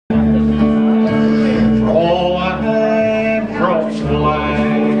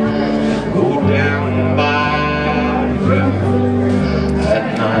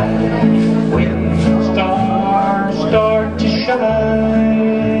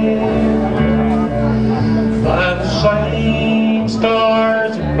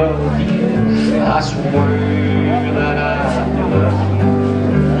swear that I love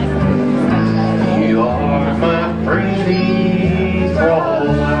you. You are my pretty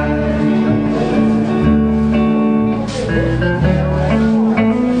Frauline.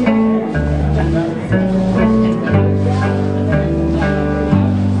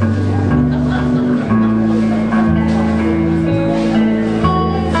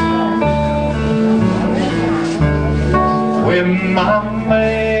 When my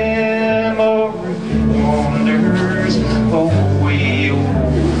memory wanders away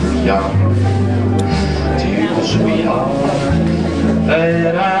over yonder to the sweetheart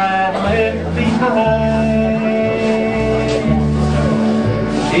that I left behind,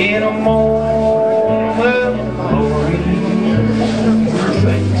 in a moment of glory, her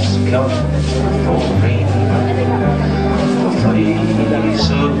face comes before me, the face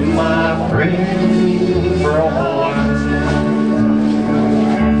of my pretty Frauline.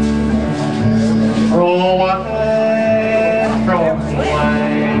 Frauline,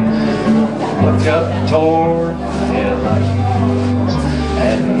 Frauline, look up toward the heavens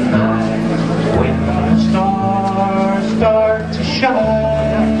at night when the stars start to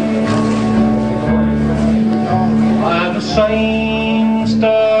shine. By the same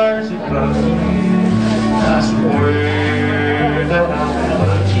stars above you, I swear that I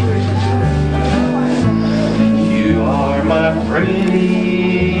love you. You are my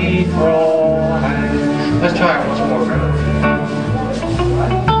pretty Frauline. Let's try it once more, bro.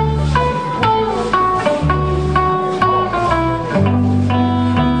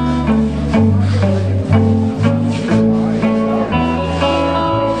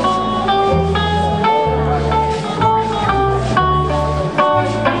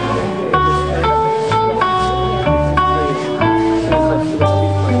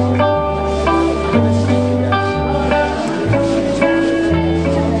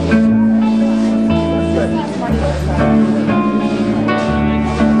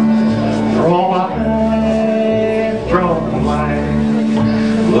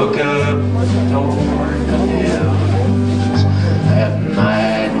 Look up toward the heavens at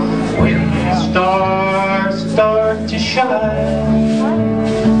night when the stars start to shine.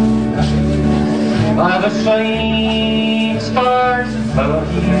 By the same stars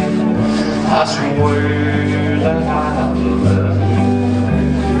above you, I swear that I love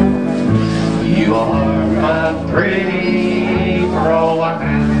you. You are my pretty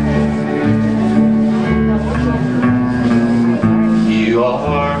Frauline. You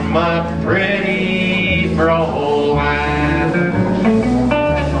are my pretty Frauline.